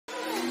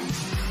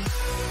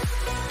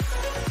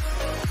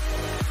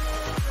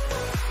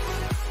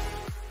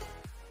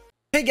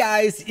Hey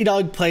guys,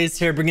 EdogPlays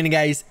here, bringing you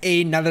guys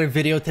another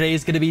video. Today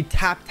is going to be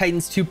Tap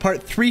Titans 2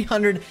 part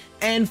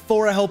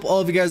 304. I hope all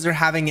of you guys are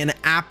having an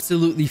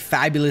absolutely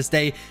fabulous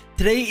day.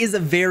 Today is a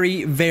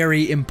very,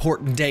 very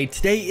important day.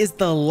 Today is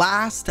the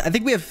last, I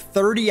think we have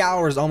 30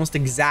 hours almost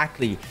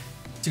exactly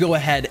to go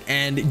ahead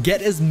and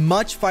get as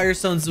much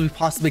Firestones as we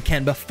possibly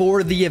can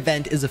before the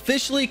event is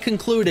officially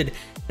concluded.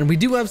 And we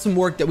do have some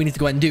work that we need to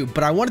go ahead and do,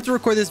 but I wanted to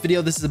record this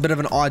video. This is a bit of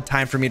an odd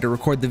time for me to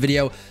record the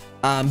video.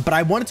 But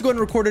I wanted to go ahead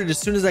and record it as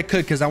soon as I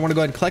could because I want to go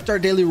ahead and collect our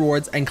daily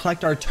rewards and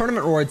collect our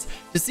tournament rewards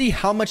to see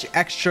how much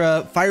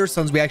extra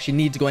Firestones we actually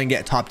need to go ahead and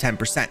get top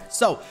 10%.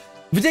 So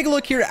if we take a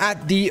look here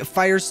at the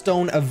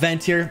Firestone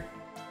event here,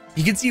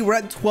 you can see we're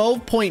at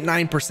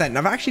 12.9%. And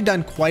I've actually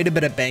done quite a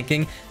bit of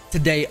banking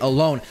today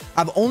alone.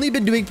 I've only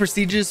been doing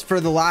prestiges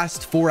for the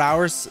last 4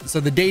 hours. So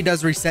the day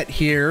does reset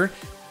here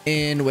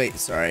in, wait,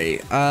 sorry.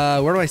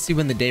 Where do I see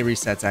when the day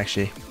resets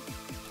actually?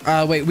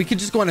 Wait, we could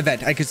just go on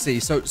event. I could see.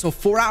 So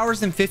 4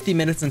 hours and 50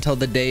 minutes until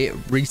the day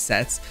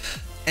resets.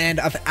 And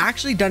I've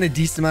actually done a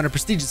decent amount of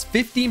prestiges,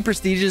 15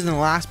 prestiges in the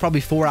last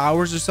probably 4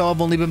 hours or so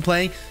I've only been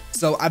playing.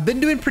 So I've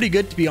been doing pretty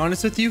good, to be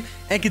honest with you.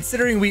 And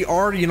considering we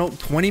are,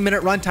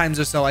 20-minute run times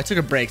or so, I took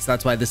a break, so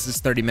that's why this is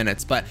 30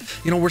 minutes. But,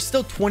 we're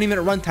still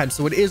 20-minute run time,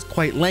 so it is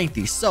quite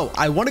lengthy. So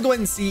I want to go ahead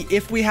and see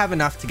if we have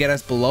enough to get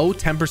us below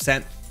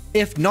 10%.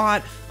 If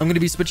not, I'm going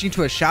to be switching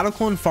to a Shadow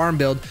Clone farm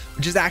build,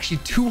 which is actually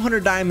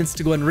 200 diamonds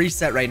to go and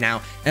reset right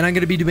now. And I'm going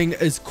to be doing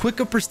as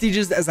quick of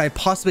prestiges as I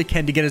possibly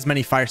can to get as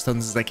many Firestones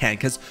as I can,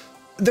 because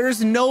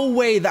there's no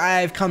way that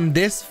I've come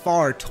this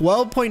far,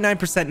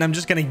 12.9%, and I'm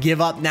just going to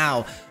give up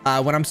now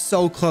when I'm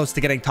so close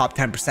to getting top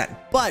 10%.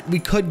 But we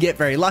could get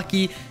very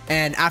lucky,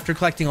 and after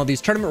collecting all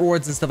these tournament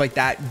rewards and stuff like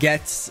that,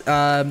 get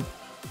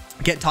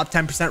top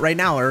 10% right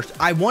now, or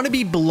I want to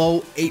be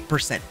below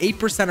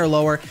 8% or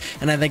lower,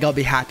 and I think I'll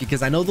be happy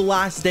because I know the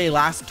last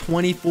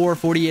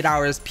 48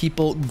 hours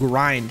people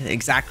grind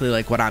exactly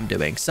like what I'm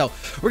doing. So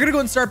we're gonna go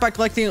and start by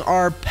collecting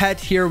our pet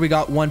here. We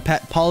got one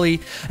pet, Polly,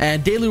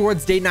 and daily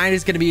rewards day 9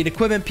 is going to be an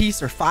equipment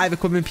piece or 5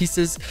 equipment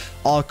pieces,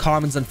 all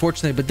commons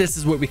unfortunately, but this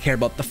is what we care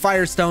about, the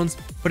Firestones,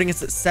 putting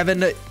us at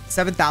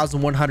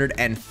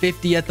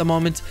 7,150 at the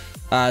moment.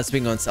 So we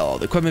can go and sell all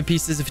the equipment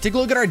pieces. If you take a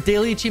look at our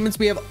daily achievements,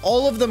 we have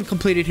all of them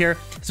completed here.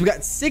 So we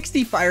got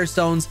 60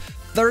 Firestones,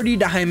 30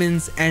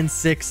 diamonds, and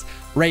 6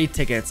 raid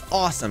tickets.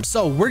 Awesome.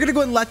 So we're going to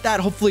go and let that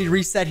hopefully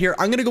reset here.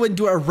 I'm going to go and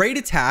do a raid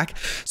attack.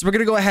 So we're going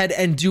to go ahead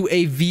and do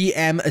a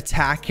VM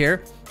attack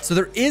here. So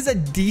there is a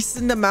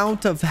decent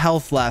amount of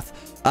health left.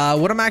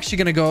 What I'm actually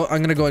going to go, I'm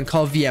going to go and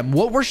call VM.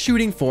 What we're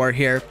shooting for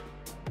here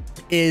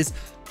is,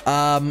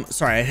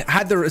 sorry, I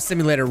had the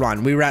simulator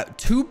run. We were at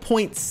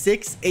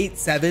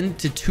 2.687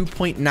 to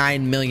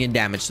 2.9 million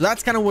damage. So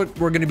that's kind of what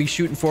we're going to be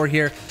shooting for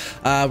here.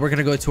 We're going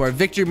to go to our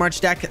victory march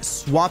deck,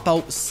 swap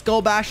out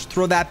Skull Bash,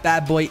 throw that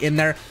bad boy in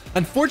there.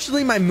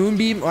 Unfortunately, my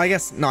Moonbeam, well, I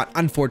guess not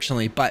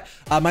unfortunately, but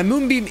my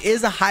Moonbeam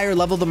is a higher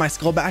level than my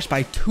Skull Bash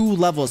by 2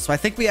 levels. So I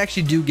think we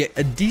actually do get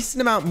a decent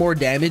amount more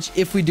damage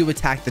if we do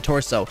attack the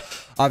torso.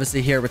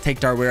 Obviously here with Take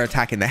Dart, we're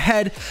attacking the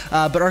head,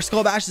 but our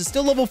Skull Bash is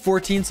still level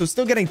 14, so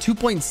still getting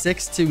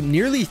 2.6 to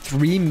nearly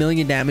 3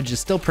 million damage is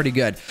still pretty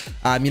good.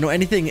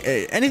 Anything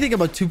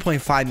about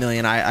 2.5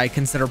 million, I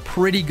consider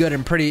pretty good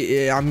and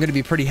pretty, I'm going to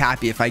be pretty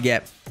happy if I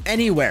get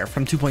anywhere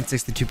from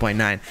 2.6 to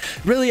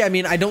 2.9. Really, I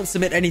mean, I don't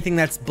submit anything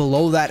that's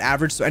below that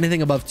average, so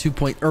anything above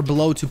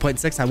below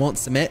 2.6 I won't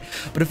submit,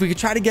 but if we could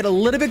try to get a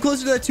little bit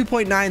closer to that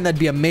 2.9, that'd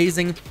be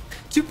amazing.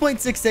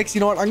 2.66, you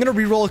know what, I'm gonna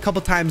re-roll a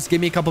couple times,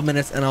 give me a couple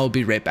minutes, and I'll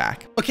be right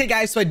back. Okay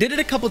guys, so I did it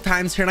a couple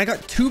times here and I got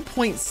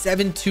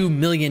 2.72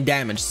 million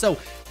damage. So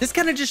this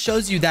kind of just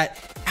shows you that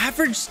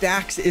average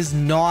stacks is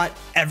not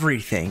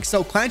everything.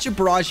 So Clanship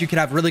Barrage, you could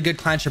have really good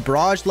Clanship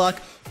Barrage luck,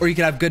 or you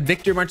could have good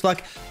Victory March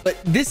luck, but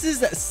this is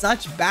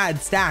such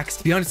bad stacks,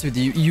 to be honest with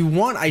you. You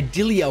want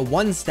ideally a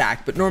 1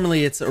 stack, but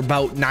normally it's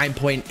about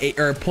 9.8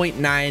 or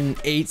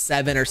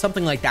 0.987 or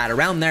something like that,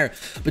 around there.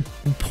 But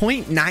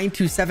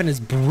 0.927 is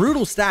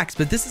brutal stacks,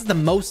 but this is the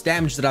most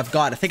damage that I've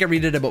got. I think I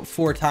read it about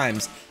 4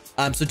 times.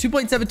 So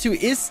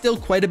 2.72 is still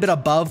quite a bit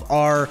above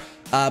our,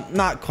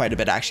 not quite a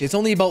bit actually. It's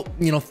only about,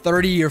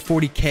 30 or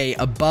 40K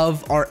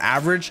above our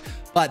average,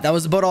 but that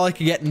was about all I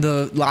could get in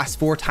the last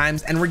 4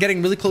 times. And we're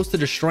getting really close to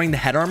destroying the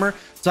head armor.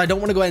 So I don't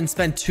want to go ahead and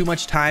spend too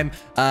much time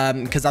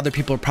because other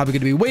people are probably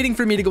going to be waiting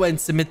for me to go ahead and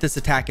submit this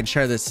attack and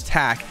share this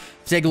attack.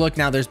 Take a look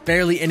now, there's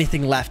barely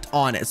anything left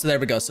on it. So there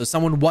we go. So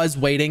someone was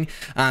waiting.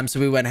 So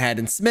we went ahead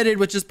and submitted,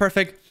 which is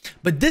perfect.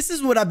 But this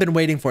is what I've been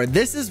waiting for.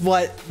 This is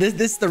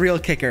the real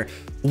kicker.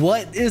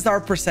 What is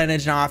our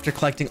percentage now after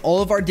collecting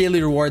all of our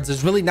daily rewards?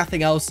 There's really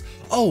nothing else.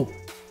 Oh,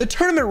 the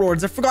tournament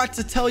rewards. I forgot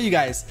to tell you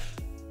guys.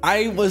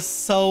 I was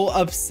so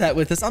upset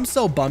with this. I'm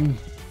so bummed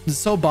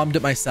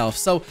at myself.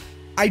 So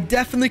I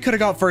definitely could have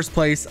got first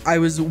place. I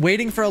was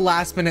waiting for a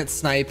last minute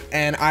snipe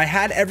and I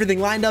had everything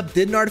lined up,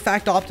 did an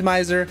artifact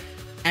optimizer,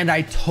 and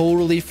I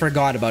totally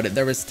forgot about it.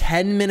 There was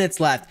 10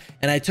 minutes left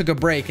and I took a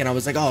break and I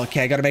was like, oh,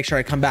 okay, I got to make sure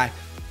I come back.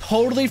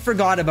 Totally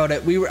forgot about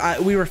it. We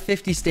were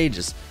 50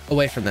 stages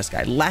away from this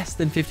guy, less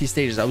than 50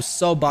 stages. I was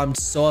so bummed,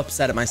 so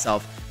upset at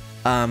myself.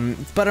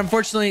 But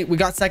unfortunately we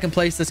got second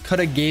place. This could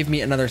have gave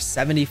me another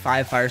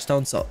 75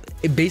 Firestone, so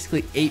it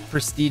basically 8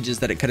 prestiges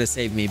that it could have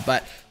saved me.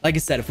 But like I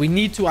said, if we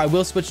need to, I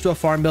will switch to a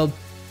farm build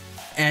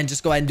and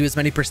just go ahead and do as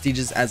many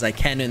prestiges as I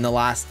can in the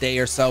last day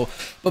or so.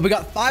 But we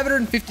got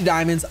 550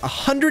 diamonds,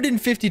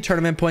 150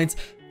 tournament points,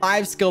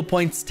 5 skill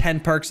points, 10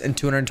 perks, and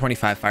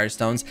 225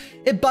 Firestones.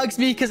 It bugs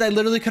me because I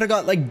literally could have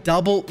got like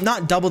double,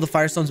 not double the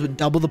Firestones, but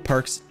double the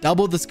perks,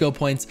 double the skill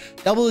points,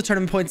 double the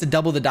tournament points, and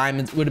double the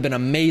diamonds. Would have been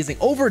amazing.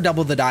 Over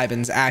double the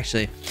diamonds,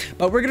 actually.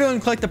 But we're going to go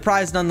and collect the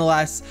prize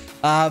nonetheless.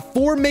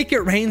 4 make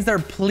it rains there,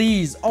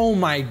 please. Oh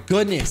my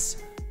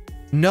goodness.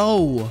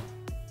 No.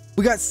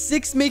 We got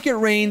 6 make it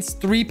rains,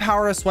 3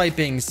 power of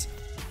swipings,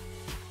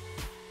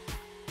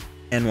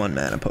 and 1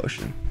 mana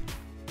potion.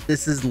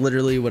 This is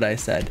literally what I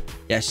said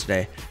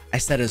yesterday. I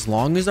said as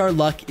long as our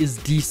luck is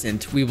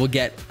decent, we will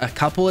get a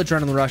couple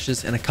adrenaline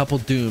rushes and a couple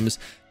dooms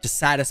to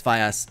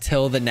satisfy us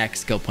till the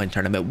next skill point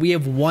tournament. We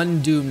have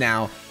 1 doom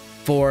now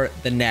for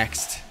the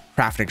next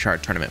crafting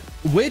shard tournament,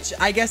 which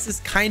I guess is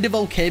kind of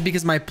okay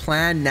because my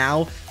plan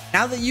now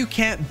that you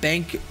can't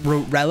bank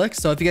relics.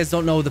 So if you guys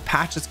don't know, the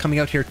patch is coming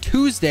out here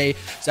Tuesday.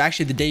 So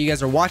actually the day you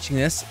guys are watching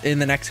this, in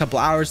the next couple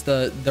hours,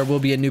 there will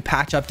be a new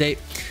patch update.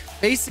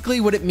 Basically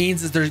what it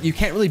means is you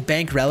can't really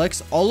bank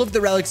relics. All of the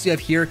relics you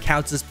have here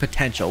counts as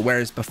potential,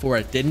 whereas before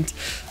it didn't.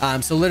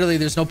 So literally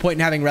there's no point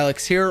in having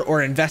relics here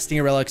or investing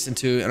your relics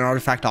into an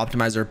artifact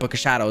optimizer, Book of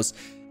Shadows.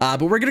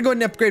 But we're gonna go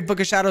ahead and upgrade Book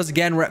of Shadows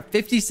again. We're at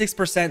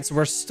 56%, so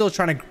we're still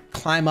trying to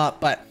climb up,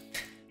 but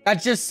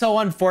that's just so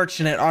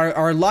unfortunate.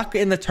 Our luck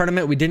in the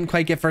tournament, we didn't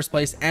quite get first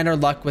place, and our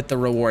luck with the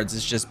rewards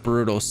is just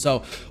brutal.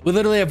 So we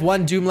literally have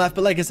 1 doom left,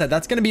 but like I said,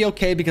 that's going to be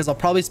okay because I'll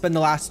probably spend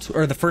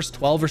the first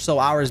 12 or so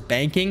hours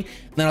banking,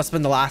 and then I'll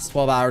spend the last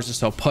 12 hours or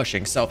so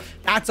pushing. So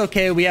that's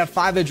okay. We have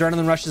 5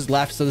 adrenaline rushes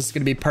left, so this is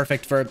going to be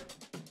perfect for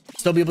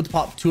still be able to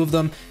pop 2 of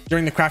them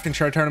during the crafting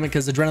shard tournament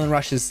because adrenaline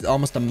rush is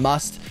almost a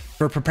must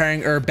for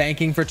preparing or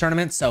banking for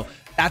tournaments. So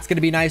that's going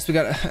to be nice.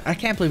 I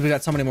can't believe we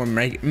got so many more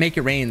make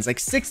it rains, like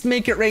 6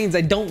 make it rains.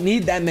 I don't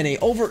need that many.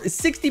 Over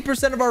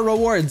 60% of our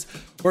rewards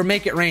were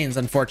make it rains,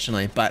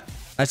 unfortunately, but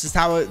that's just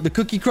how the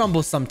cookie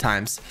crumbles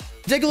sometimes.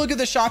 Take a look at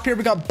the shop here.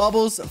 We got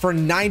bubbles for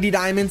 90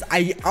 diamonds.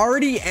 I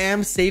already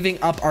am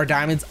saving up our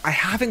diamonds. I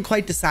haven't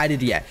quite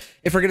decided yet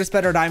if we're going to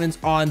spend our diamonds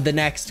on the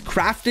next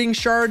crafting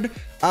shard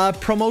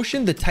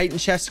promotion, the Titan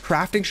chest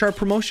crafting shard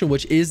promotion,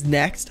 which is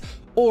next,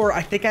 or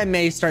I think I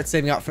may start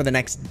saving up for the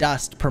next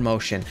dust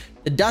promotion.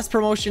 The dust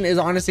promotion is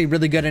honestly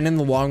really good, and in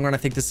the long run I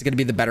think this is going to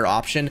be the better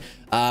option.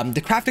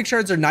 The crafting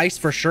shards are nice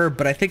for sure,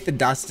 but I think the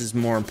dust is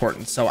more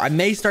important, so I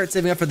may start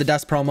saving up for the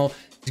dust promo.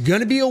 It's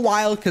gonna be a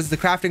while because the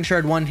crafting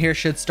shard one here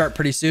should start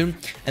pretty soon,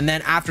 and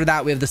then after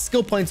that we have the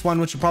skill points one,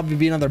 which will probably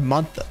be another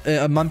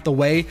a month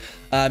away,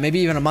 maybe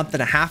even a month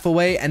and a half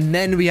away, and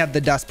then we have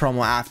the dust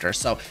promo after.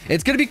 So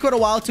it's gonna be quite a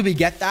while till we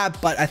get that,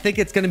 but I think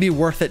it's gonna be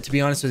worth it, to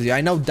be honest with you. I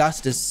know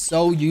dust is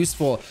so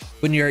useful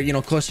when you're, you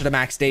know, closer to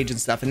max stage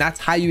and stuff, and that's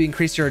how you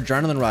increase your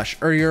adrenaline rush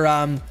or your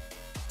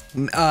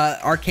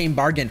arcane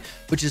bargain,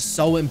 which is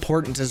so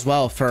important as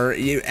well for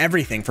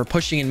everything, for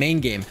pushing in main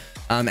game.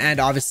 And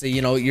obviously,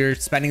 you know, you're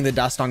spending the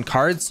dust on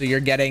cards, so you're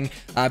getting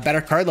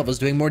better card levels,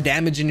 doing more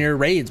damage in your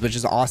raids, which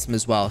is awesome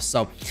as well.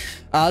 So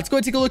let's go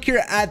and take a look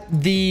here at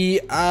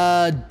the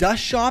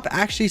dust shop,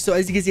 actually. So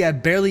as you can see, I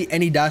have barely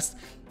any dust.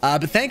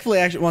 But thankfully,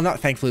 actually, well, not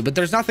thankfully, but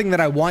there's nothing that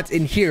I want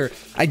in here.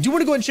 I do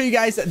want to go and show you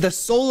guys the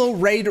solo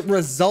raid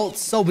results.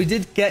 So we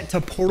did get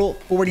to portal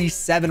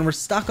 47. We're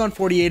stuck on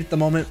 48 at the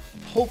moment.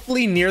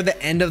 Hopefully near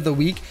the end of the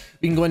week,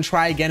 we can go and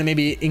try again and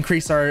maybe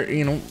increase our,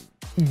 you know,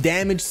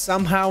 damage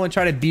somehow and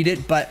try to beat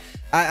it. But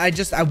I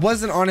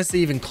wasn't honestly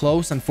even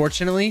close,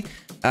 unfortunately.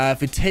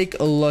 If we take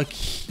a look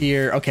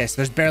here, okay, so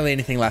there's barely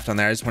anything left on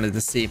there. I just wanted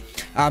to see.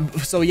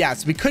 So yeah,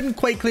 so we couldn't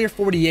quite clear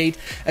 48.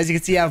 As you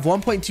can see, I have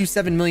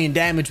 1.27 million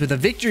damage with a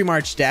Victory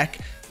March deck,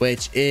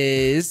 which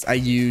is, I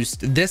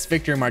used this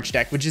Victory March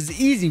deck, which is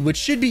easy, which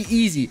should be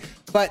easy,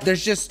 but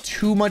there's just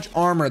too much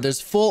armor. There's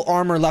full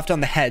armor left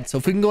on the head. So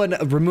if we can go ahead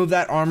and remove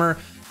that armor,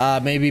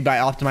 maybe by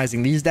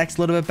optimizing these decks a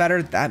little bit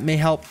better, that may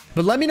help.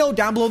 But let me know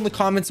down below in the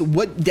comments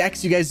what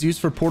decks you guys use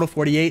for Portal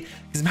 48,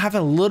 because I'm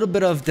having a little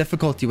bit of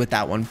difficulty with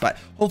that one, but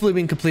hopefully we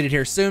can complete it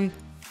here soon.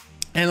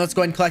 And let's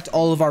go ahead and collect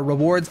all of our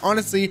rewards.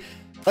 Honestly,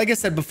 like I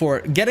said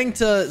before, getting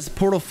to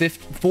Portal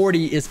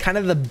 40 is kind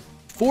of the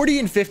 40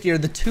 and 50 are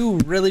the two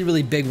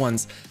really big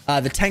ones.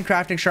 The 10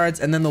 crafting shards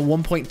and then the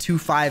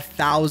 1.25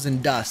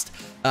 thousand dust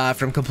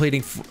from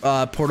completing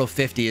Portal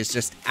 50 is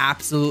just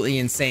absolutely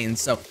insane.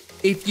 So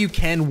if you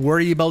can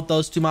worry about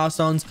those 2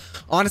 milestones,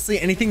 honestly,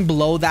 anything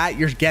below that,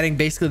 you're getting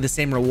basically the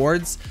same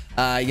rewards.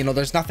 You know,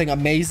 there's nothing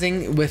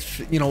amazing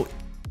with, you know,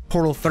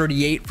 Portal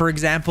 38, for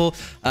example,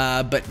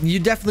 but you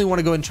definitely want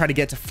to go and try to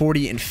get to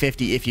 40 and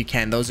 50 if you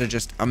can. Those are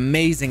just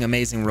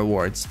amazing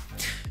rewards.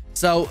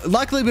 So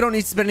luckily we don't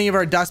need to spend any of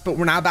our dust, but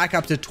we're now back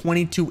up to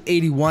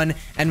 2281,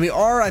 and we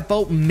are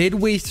about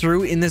midway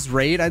through in this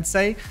raid. I'd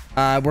say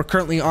we're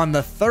currently on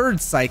the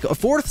fourth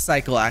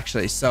cycle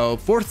actually. So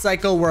fourth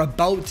cycle, we're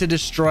about to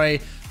destroy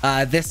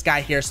this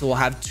guy here, so we'll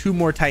have 2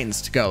 more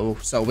titans to go,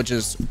 so which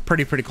is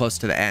pretty close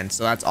to the end,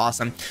 so that's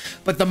awesome.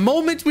 But the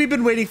moment we've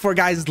been waiting for,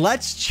 guys,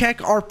 let's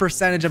check our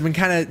percentage. I've been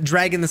kind of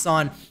dragging this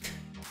on.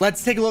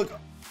 Let's take a look.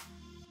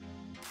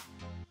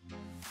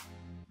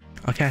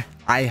 Okay,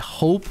 I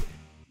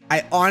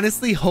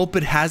honestly hope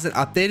it hasn't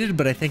updated,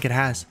 but I think it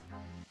has.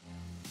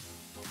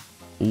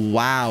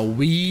 Wow,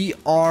 we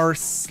are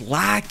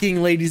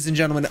slacking, ladies and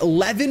gentlemen.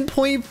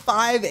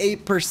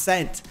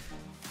 11.58%.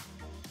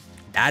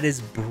 That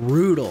is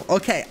brutal.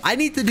 Okay, I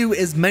need to do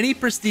as many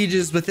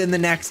prestiges within the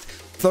next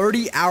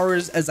 30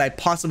 hours as I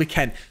possibly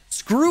can.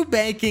 Screw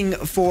banking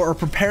for or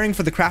preparing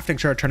for the crafting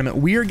shard tournament.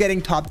 We are getting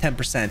top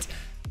 10%.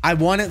 I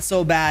want it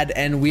so bad,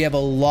 and we have a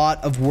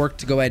lot of work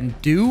to go ahead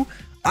and do.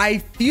 I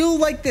feel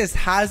like this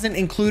hasn't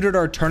included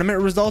our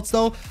tournament results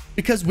though,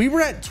 because we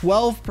were at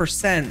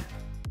 12%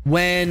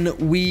 when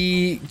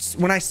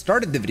I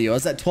started the video. I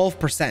was at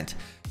 12%.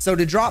 So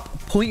to drop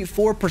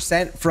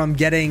 0.4% from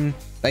getting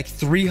like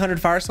 300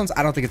 firestones,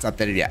 I don't think it's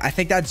updated yet. I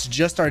think that's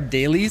just our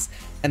dailies,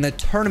 and the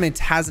tournament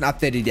hasn't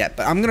updated yet,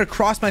 but I'm gonna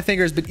cross my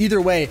fingers. But either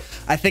way,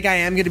 I think I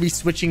am gonna be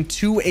switching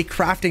to a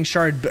crafting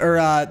shard or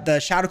the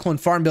shadow clone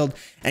farm build,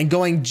 and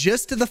going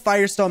just to the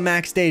firestone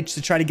max stage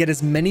to try to get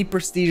as many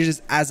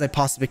prestiges as I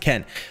possibly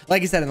can.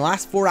 Like I said, in the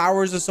last 4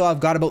 hours or so, I've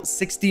got about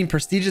 16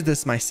 prestiges. This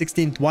is my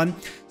 16th one,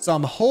 so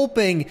I'm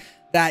hoping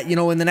that, you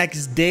know, in the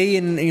next day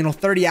and, you know,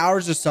 30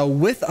 hours or so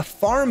with a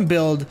farm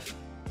build,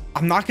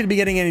 I'm not going to be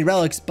getting any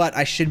relics, but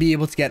I should be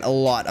able to get a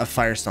lot of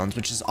firestones,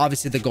 which is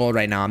obviously the goal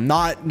right now. I'm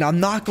not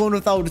going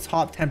without a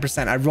top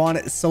 10%. I want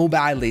it so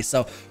badly,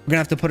 so we're gonna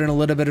have to put in a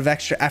little bit of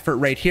extra effort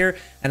right here,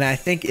 and I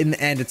think in the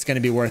end it's going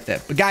to be worth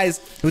it. But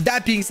guys, with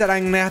that being said,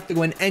 I'm gonna have to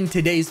go and end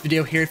today's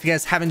video here. If you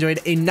guys have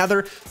enjoyed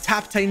another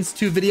Tap Titans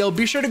 2 video,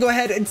 be sure to go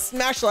ahead and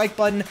smash the like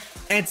button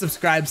and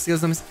subscribe so you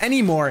guys don't miss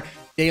any more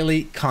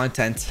daily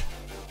content.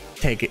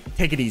 Take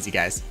it easy,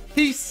 guys.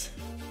 Peace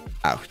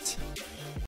out.